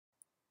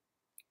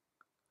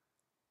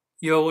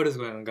Yo, what is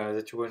going on, guys?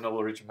 It's your boy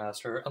Noble Region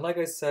Master, and like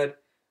I said,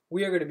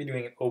 we are going to be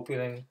doing an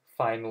opening,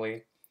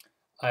 finally.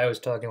 I was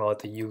talking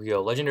about the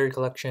Yu-Gi-Oh! Legendary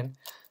Collection,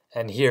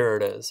 and here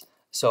it is.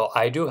 So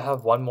I do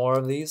have one more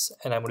of these,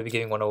 and I'm going to be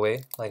giving one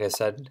away, like I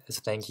said, as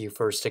a thank you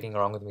for sticking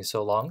around with me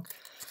so long.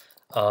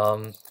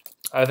 Um,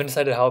 I haven't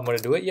decided how I'm going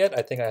to do it yet.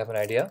 I think I have an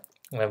idea,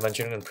 and I've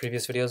mentioned it in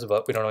previous videos,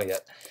 but we don't know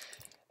yet.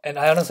 And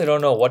I honestly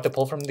don't know what to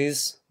pull from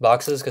these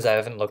boxes, because I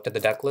haven't looked at the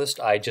deck list.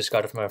 I just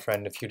got it from my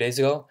friend a few days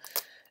ago.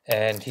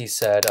 And he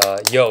said,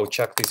 yo,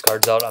 check these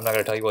cards out. I'm not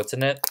going to tell you what's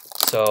in it.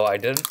 So I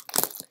didn't.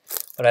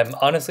 But I'm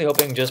honestly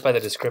hoping just by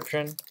the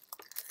description,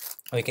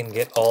 we can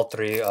get all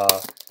three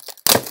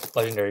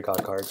Legendary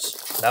God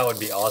cards. That would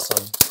be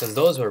awesome. Because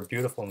those were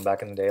beautiful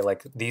back in the day.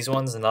 Like, these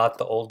ones, not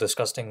the old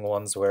disgusting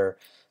ones where,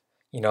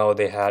 you know,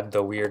 they had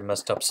the weird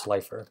messed up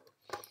Slifer.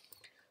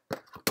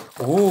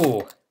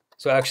 Ooh.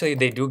 So actually,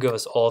 they do give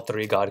us all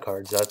three God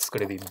cards. That's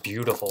going to be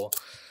beautiful.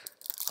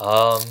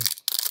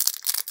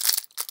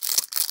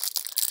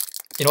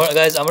 You know what,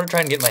 guys? I'm going to try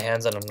and get my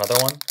hands on another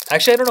one.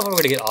 Actually, I don't know if I'm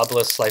going to get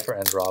Obelisk, Slifer,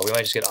 and Raw. We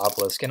might just get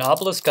Obelisk. And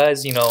Obelisk,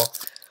 guys, you know,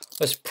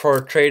 was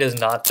portrayed as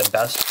not the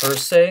best, per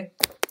se,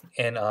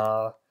 in,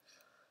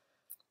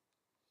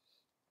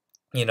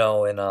 you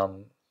know,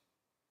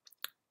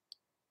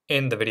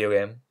 in the video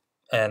game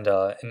and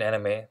in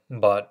anime,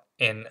 but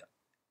in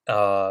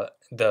meaning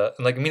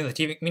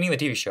the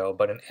TV show,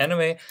 but in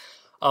anime,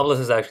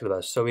 Obelisk is actually the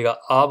best. So we got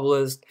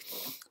Obelisk,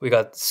 we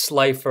got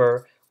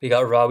Slifer, we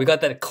got Ra, we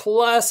got that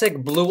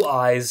classic blue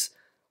eyes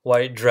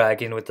white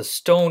dragon with the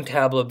stone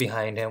tablet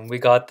behind him. We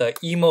got the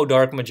emo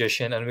dark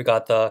magician, and we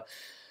got the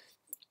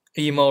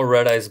emo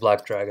red eyes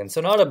black dragon.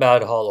 So not a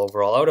bad haul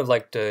overall. I would have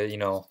liked to, you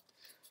know,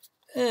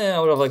 I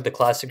would have liked the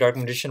classic dark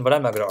magician, but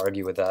I'm not going to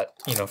argue with that.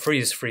 You know, free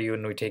is free,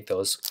 and we take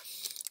those.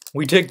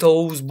 We take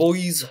those,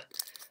 boys.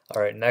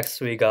 All right, next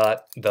we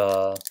got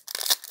the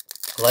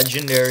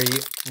legendary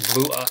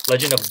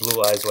Legend of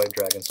Blue Eyes White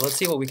Dragon. So let's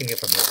see what we can get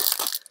from here.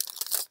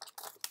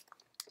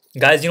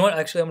 Guys, you know what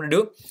actually I'm going to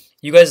do?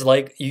 You guys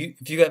like,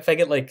 if I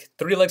get like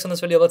 3 likes on this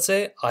video, let's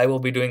say, I will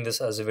be doing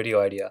this as a video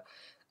idea.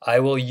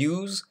 I will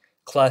use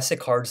classic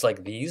cards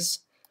like these.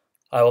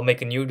 I will make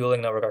a new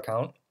Dueling Network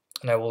account,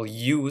 and I will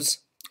use,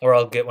 or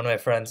I'll get one of my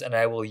friends, and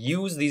I will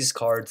use these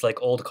cards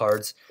like old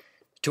cards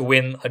to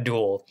win a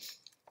duel.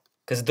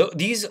 Because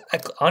these,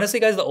 honestly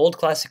guys, the old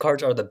classic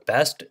cards are the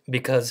best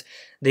because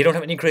they don't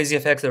have any crazy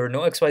effects. There were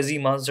no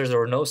XYZ monsters, there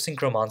were no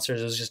synchro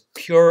monsters. It was just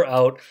pure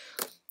out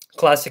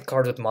classic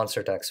cards with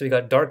monster attacks. So we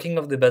got Dark King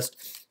of the best.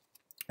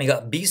 We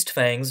got Beast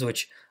Fangs,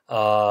 which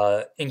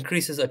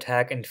increases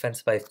attack and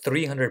defense by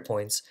 300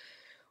 points.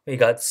 We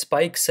got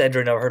Spike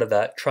Cedra, never heard of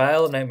that.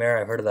 Trial of Nightmare,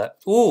 I've heard of that.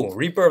 Ooh,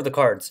 Reaper of the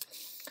Cards.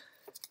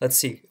 Let's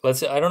see.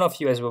 I don't know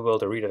if you guys will be able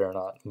to read it or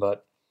not,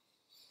 but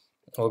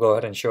we'll go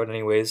ahead and show it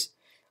anyways.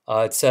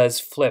 It says,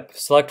 flip.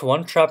 Select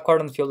one trap card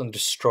on the field and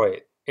destroy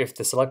it. If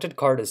the selected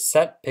card is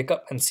set, pick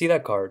up and see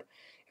that card.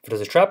 If it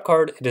is a trap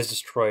card, it is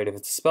destroyed. If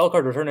it's a spell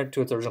card, return it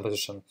to its original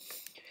position.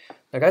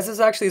 Now, guys,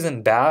 this actually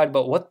isn't bad,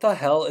 but what the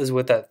hell is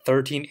with that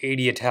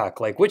 1380 attack?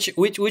 Like, which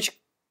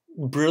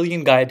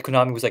brilliant guy at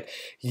Konami was like,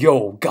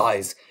 yo,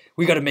 guys,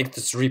 we gotta make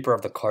this Reaper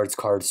of the cards.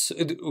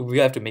 We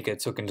have to make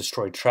it so it can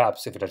destroy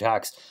traps if it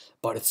attacks.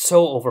 But it's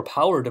so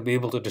overpowered to be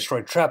able to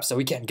destroy traps that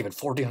we can't give it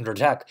 1400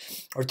 attack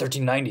or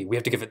 1390. We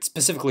have to give it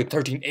specifically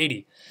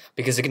 1380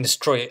 because it can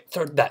destroy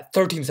that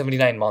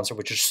 1379 monster,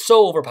 which is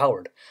so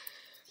overpowered.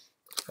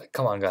 Like,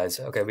 come on, guys.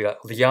 Okay, we got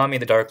Yami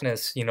the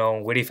Darkness, you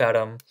know, Witty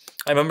Fathom.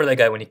 I remember that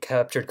guy when he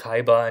captured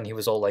Kaiba and he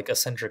was all like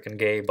eccentric and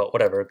gay, but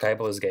whatever, Kaiba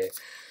was gay.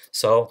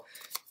 So,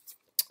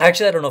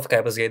 actually, I don't know if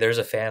Kaiba's gay. There's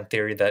a fan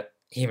theory that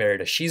he married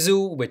a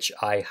Shizu, which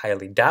I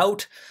highly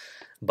doubt,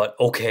 but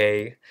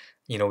okay.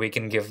 You know, we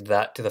can give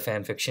that to the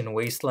fanfiction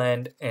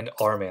Wasteland and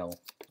Armail.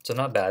 So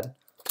not bad.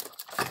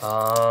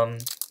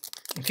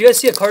 If you guys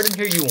see a card in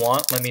here you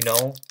want, let me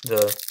know.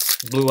 The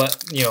blue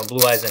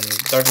eyes and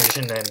dark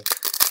magician and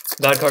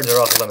god cards are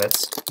off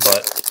limits,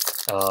 but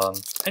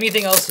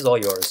anything else is all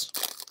yours.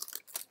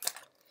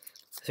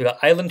 So we got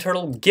Island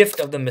Turtle, Gift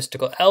of the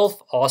Mystical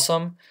Elf,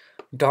 awesome.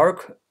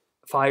 Dark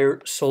Fire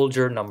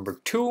Soldier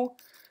number 2,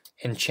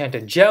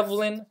 Enchanted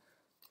Javelin,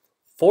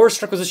 Forced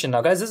Requisition.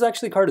 Now, guys, this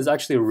card is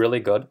actually really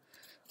good.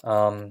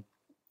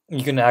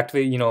 You can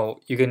activate, you know,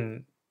 you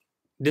can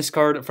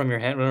discard from your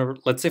hand. Whenever,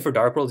 let's say for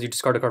Dark Worlds, you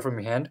discard a card from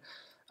your hand.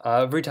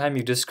 Every time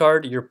you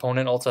discard, your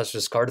opponent also has to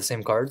discard the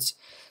same cards.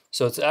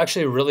 So it's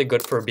actually really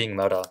good for being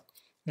meta,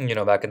 you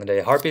know, back in the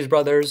day. Harpy's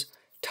Brothers,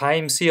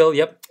 Time Seal,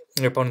 yep.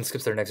 Your opponent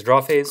skips their next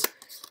draw phase.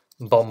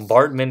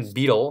 Bombardment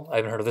Beetle, I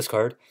haven't heard of this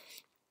card.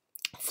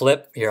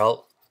 Flip, here,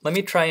 let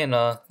me try and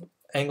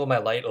angle my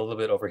light a little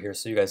bit over here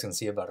so you guys can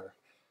see it better.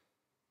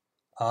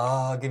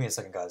 Give me a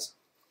second, guys.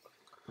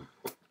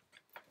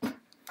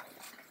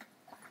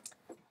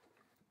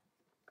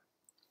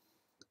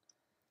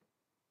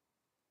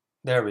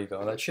 There we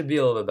go. That should be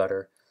a little bit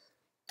better.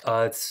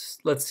 Let's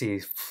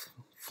see.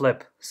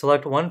 Flip.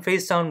 Select one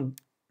face down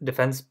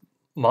defense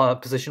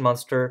position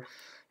monster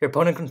your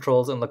opponent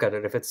controls and look at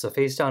it. If it's a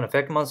face down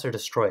effect monster,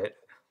 destroy it.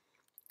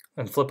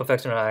 and flip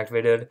effects are not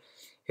activated.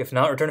 If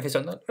not, return to face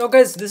down. No,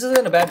 guys, this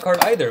isn't a bad card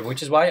either,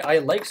 which is why I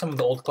like some of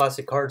the old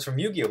classic cards from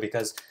Yu-Gi-Oh!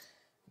 Because,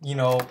 you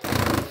know,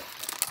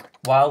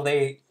 while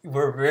they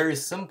were very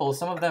simple,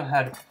 some of them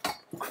had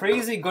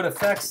crazy good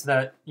effects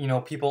that, you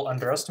know, people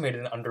underestimated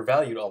and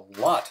undervalued a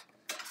lot.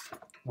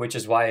 Which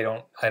is why I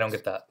don't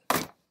get that.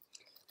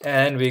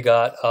 And we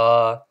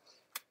got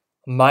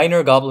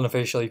Minor Goblin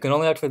Official. You can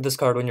only activate this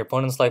card when your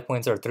opponent's life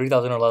points are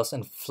 3,000 or less.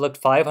 Inflict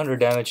 500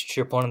 damage to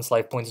your opponent's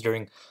life points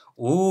during...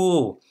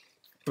 Ooh!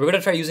 We're going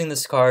to try using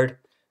this card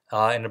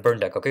in a burn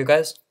deck, okay,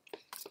 guys?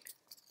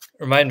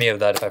 Remind me of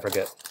that if I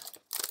forget.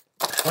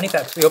 20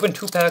 packs. We opened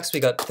 2 packs. We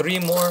got 3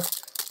 more,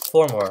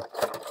 4 more.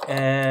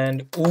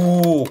 And,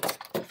 ooh!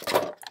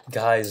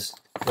 Guys,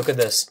 look at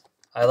this.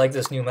 I like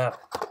this new map.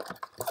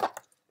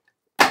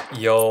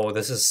 Yo,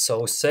 this is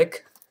so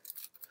sick.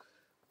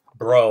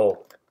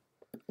 Bro.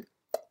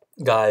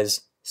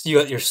 Guys, so you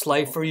got your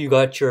Slifer, you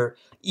got your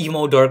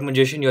Emo Dark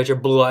Magician, you got your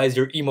Blue Eyes,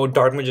 your Emo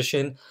Dark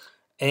Magician,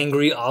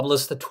 Angry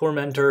Obelisk the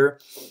Tormentor,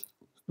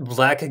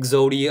 Black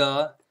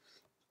Exodia,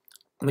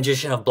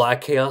 Magician of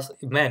Black Chaos.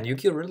 Man,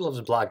 Yukio really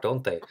loves black,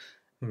 don't they?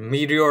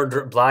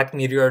 Black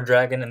Meteor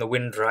Dragon and the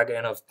Wind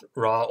Dragon of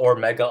Raw or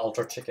Mega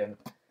Ultra Chicken.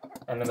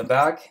 And in the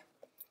back,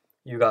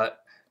 you got...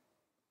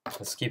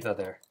 Let's keep that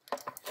there.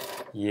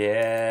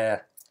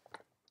 Yeah.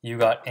 You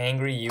got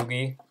Angry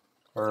Yugi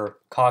or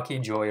Cocky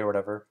Joy or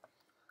whatever.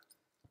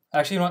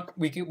 Actually, you know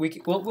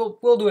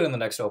what? We'll do it in the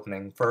next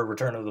opening for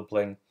Return of the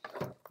Bling.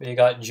 We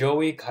got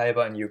Joey,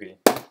 Kaiba, and Yugi.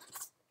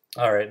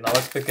 All right, now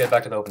let's get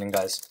back to the opening,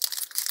 guys.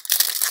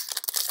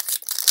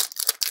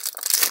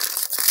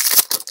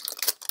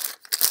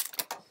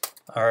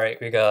 All right,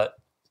 we got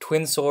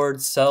Twin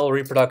Sword, Cell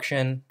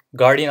Reproduction,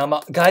 Guardian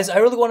Ama. Guys, I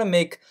really want to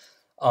make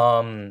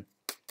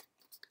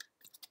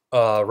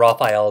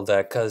Raphael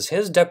deck because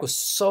his deck was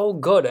so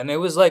good, and it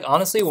was like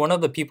honestly one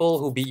of the people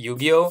who beat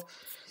Yu-Gi-Oh!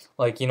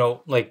 Like, you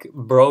know, like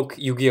broke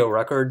Yu-Gi-Oh!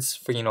 Records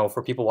for, you know,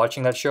 for people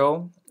watching that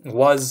show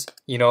was,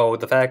 you know,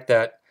 the fact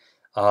that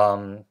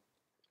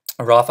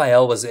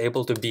Raphael was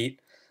able to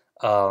beat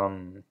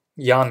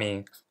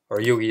Yami or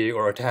Yugi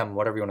or Atem,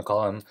 whatever you want to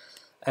call him.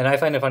 And I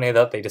find it funny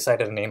that they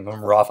decided to name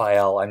him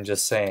Raphael. I'm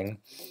just saying.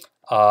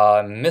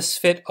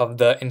 Misfit of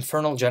the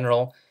Infernal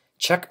General,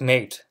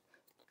 checkmate.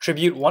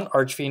 Tribute 1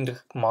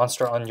 Archfiend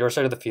monster on your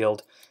side of the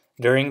field.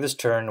 During this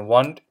turn,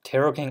 1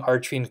 Tarot King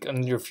Archfiend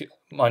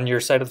on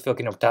your side of the field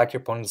can attack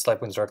your opponent's life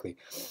points directly.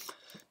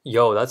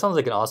 Yo, that sounds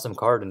like an awesome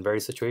card and very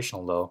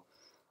situational though.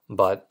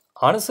 But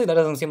honestly, that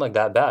doesn't seem like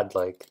that bad.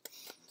 Like,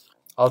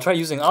 I'll try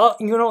using...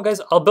 you know, guys,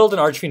 I'll build an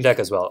Archfiend deck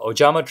as well.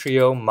 Ojama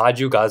Trio,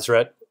 Maju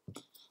Gazret.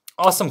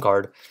 Awesome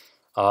card.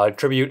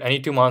 Tribute any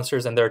 2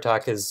 monsters and their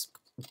attack is...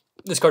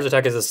 This card's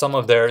attack is the sum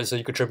of theirs, so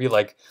you could tribute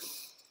like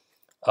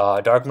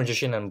Dark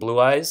Magician and Blue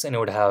Eyes, and it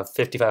would have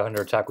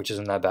 5,500 attack, which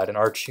isn't that bad. And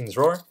Archfiend's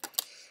Roar.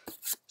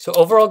 So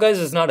overall, guys,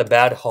 it's not a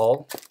bad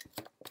haul.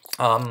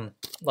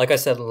 Like I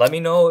said, let me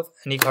know if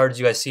any cards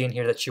you guys see in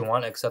here that you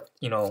want, except,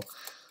 you know,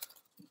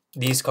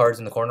 these cards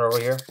in the corner over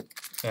here,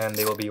 and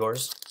they will be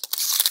yours.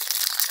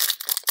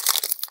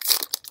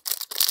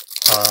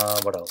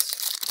 What else?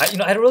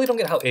 I really don't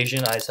get how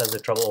Asian Eyes has the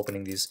trouble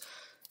opening these.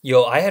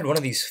 Yo, I had one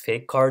of these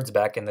fake cards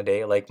back in the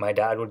day. Like, my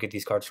dad would get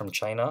these cards from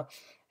China,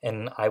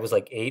 and I was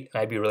like 8,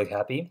 and I'd be really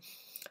happy.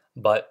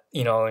 But,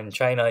 you know, in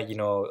China, you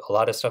know, a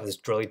lot of stuff is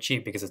really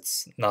cheap because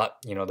it's not,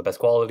 you know, the best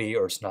quality,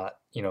 or it's not,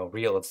 you know,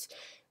 real. It's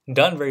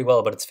done very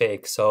well, but it's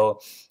fake. So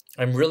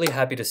I'm really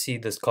happy to see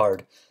this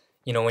card.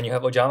 You know, when you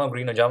have Ojama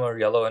Green, Ojama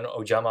Yellow, and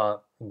Ojama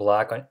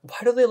Black.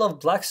 Why do they love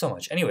black so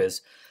much?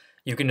 Anyways,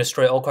 you can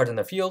destroy all cards in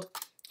the field.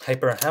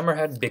 Hyper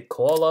Hammerhead, Big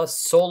Koala,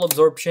 Soul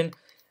Absorption,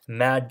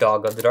 Mad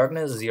Dog of the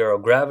Darkness, Zero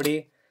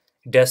Gravity,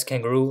 Death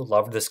Kangaroo,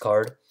 loved this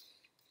card.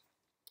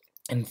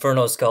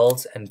 Inferno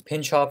Skulls, and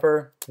Pinch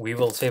Hopper,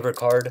 Weevil's favorite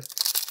card.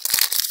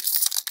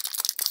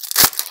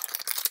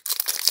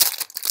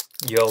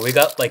 Yo, we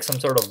got like some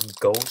sort of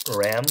goat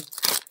ram.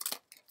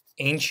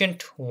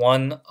 Ancient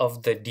One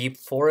of the Deep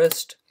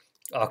Forest,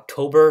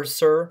 October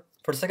Sir.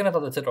 For a second I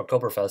thought that said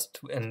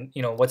Oktoberfest. And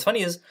you know, what's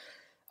funny is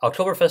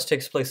Oktoberfest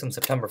takes place in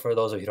September, for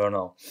those of you who don't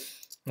know.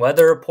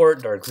 Weather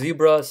Report, Dark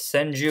Zebra,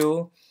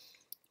 Senju,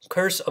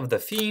 Curse of the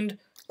Fiend,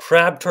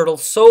 Crab Turtle,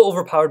 so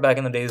overpowered back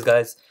in the days,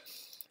 guys.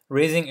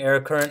 Raising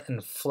Air Current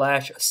and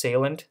Flash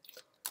Assailant.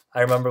 I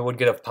remember would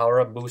get a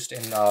power-up boost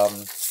in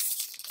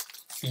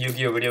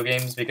Yu-Gi-Oh! Video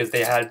games because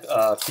they had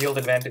field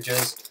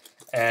advantages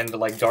and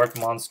like dark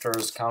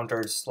monsters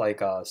counters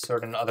like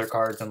certain other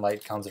cards, and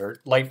light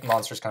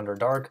monsters counter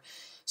dark.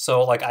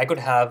 So like I could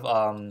have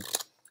a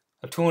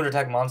 200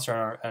 attack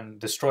monster and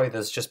destroy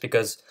this just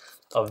because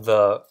of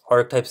the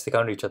archetypes they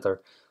counter each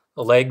other.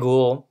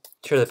 Legul,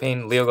 Tear the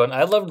Pain, Leogun.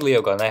 I loved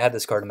Leogun. I had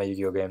this card in my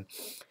Yu-Gi-Oh! Game.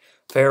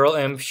 Feral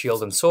Imp,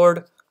 Shield and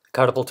Sword.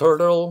 Catapult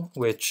Turtle,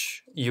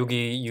 which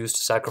Yugi used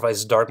to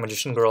sacrifice Dark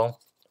Magician Girl.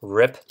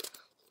 Rip.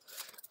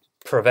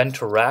 Prevent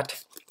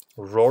Rat.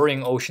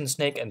 Roaring Ocean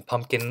Snake, and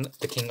Pumpkin,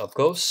 the King of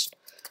Ghosts.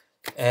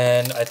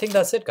 And I think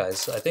that's it,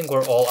 guys. I think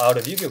we're all out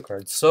of Yu-Gi-Oh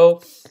cards.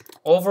 So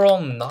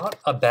overall, not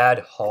a bad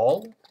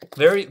haul.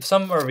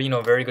 Some are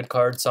very good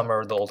cards. Some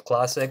are the old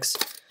classics.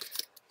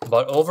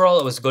 But overall,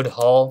 it was a good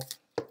haul.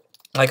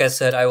 Like I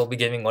said, I will be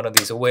giving one of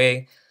these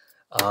away.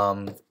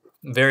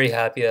 Very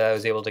happy that I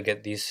was able to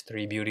get these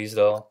 3 beauties,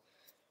 though.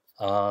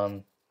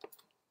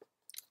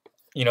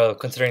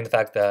 Considering the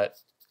fact that,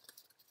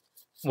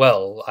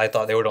 well, I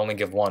thought they would only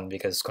give 1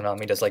 because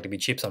Konami does like to be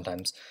cheap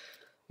sometimes.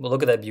 But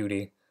look at that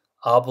beauty.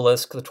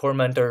 Obelisk, the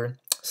Tormentor,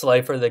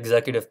 Slifer, the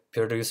executive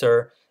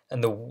producer,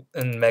 and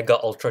Mega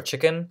Ultra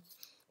Chicken,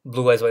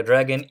 Blue Eyes White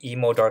Dragon,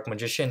 Emo Dark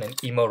Magician,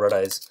 and Emo Red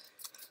Eyes.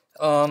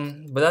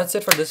 But that's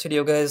it for this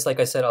video, guys. Like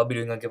I said, I'll be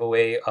doing a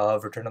giveaway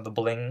of Return of the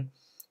Bling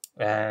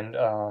and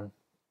the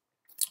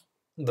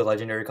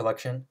Legendary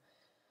Collection.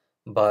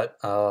 But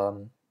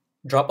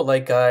drop a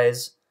like,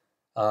 guys.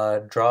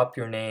 Drop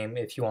your name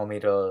if you want me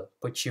to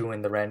put you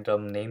in the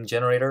random name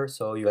generator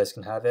so you guys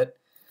can have it.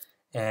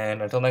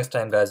 And until next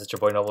time, guys, it's your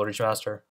boy Novel Reach Master.